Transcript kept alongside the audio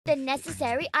the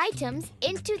necessary items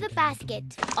into the basket.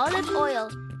 Olive oil,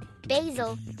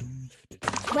 basil.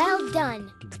 Well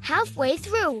done. Halfway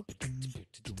through.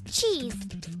 Cheese.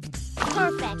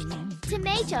 Perfect.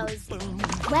 Tomatoes.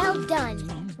 Well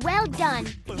done. Well done.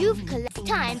 You've collected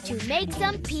time to make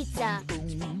some pizza.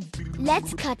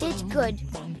 Let's cut it good.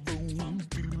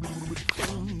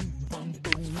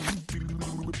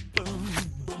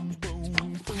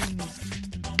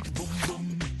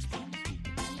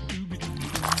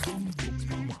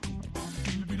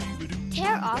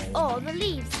 Tear off all the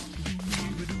leaves.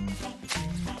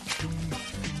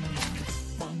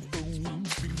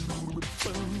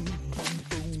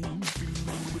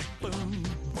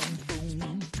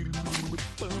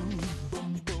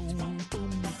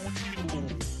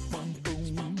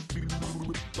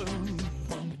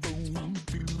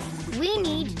 We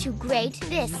need to grate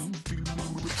this.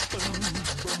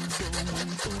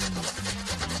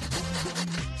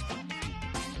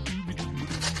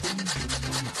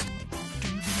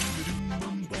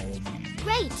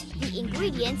 Great! The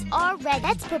ingredients are ready.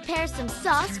 Let's prepare some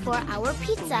sauce for our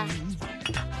pizza.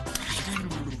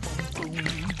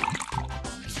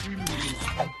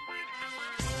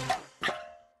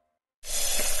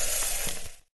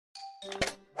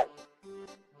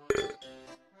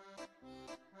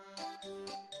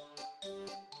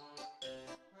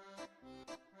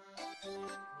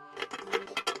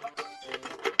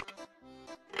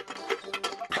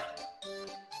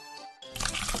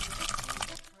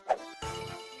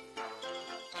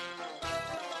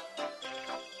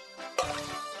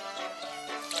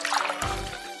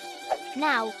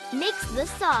 Now, mix the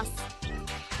sauce.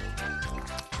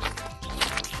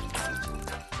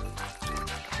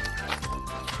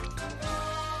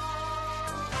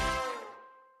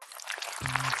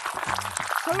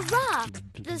 Hurrah!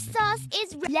 The sauce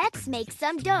is ready. Let's make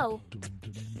some dough.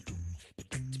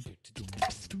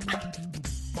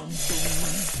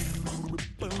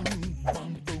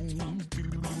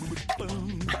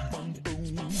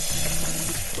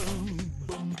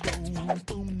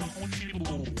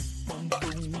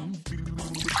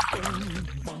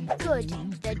 Good.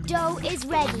 The dough is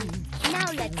ready.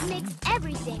 Now let's mix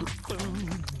everything.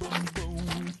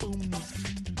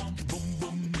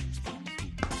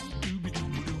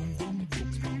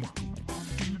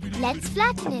 Let's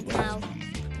flatten it now.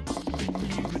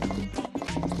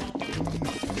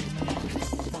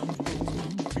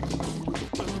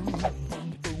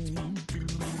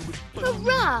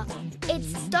 Hurrah!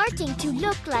 It's starting to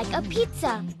look like a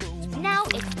pizza. Now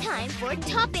it's time for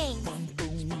topping.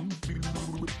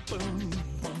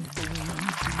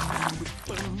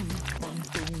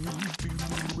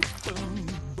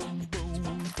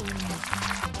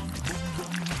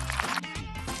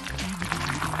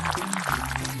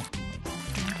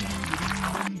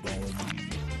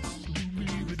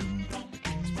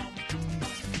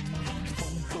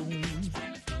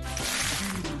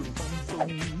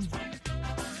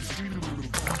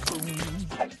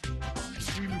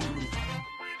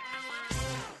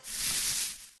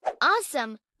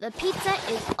 Awesome! The pizza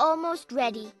is almost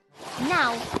ready.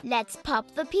 Now, let's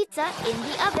pop the pizza in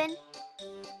the oven.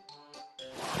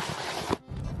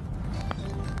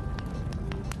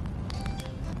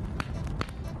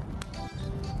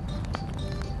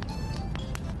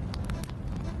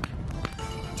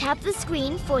 Tap the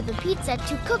screen for the pizza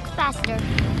to cook faster.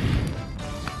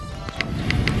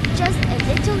 Just a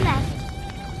little left.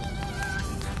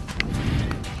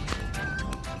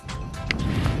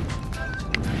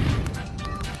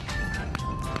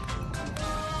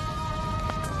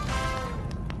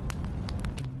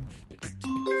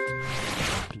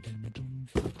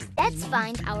 Let's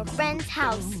find our friend's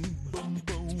house.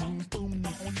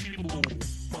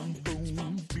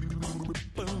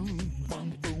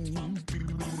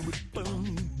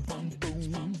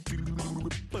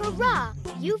 Hurrah!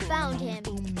 You found him.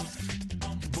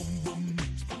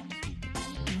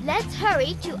 Let's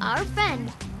hurry to our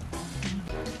friend.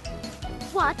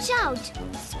 Watch out!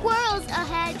 Squirrels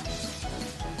ahead!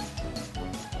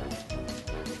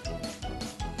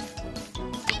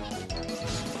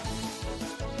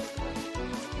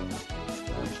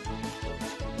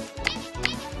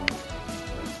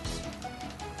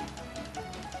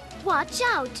 Watch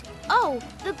out! Oh,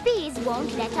 the bees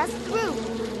won't let us through.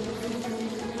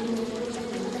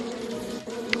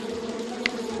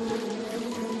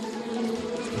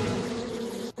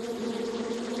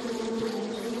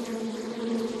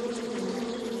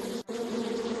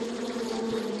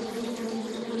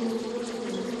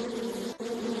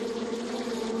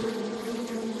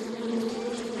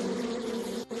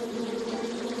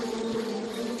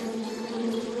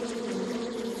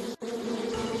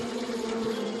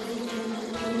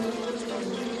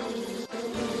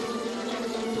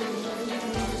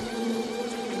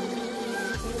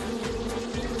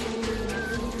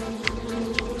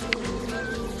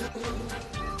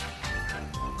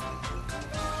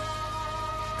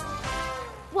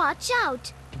 Watch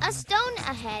out! A stone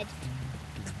ahead.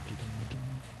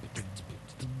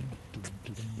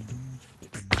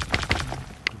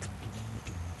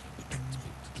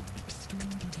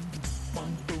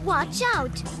 Watch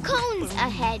out! Cones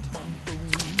ahead.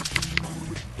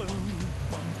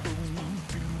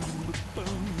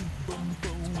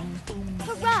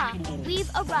 Hurrah! We've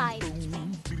arrived.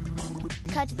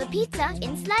 Cut the pizza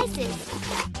in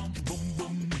slices.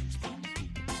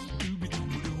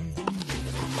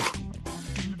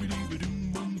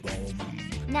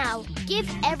 Now, give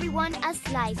everyone a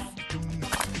slice.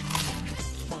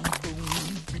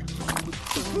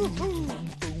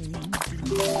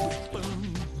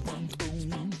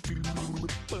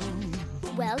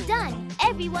 Well done!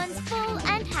 Everyone's full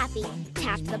and happy.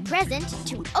 Tap the present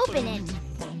to open it.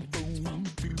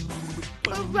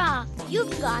 Hurrah!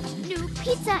 You've got new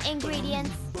pizza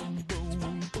ingredients.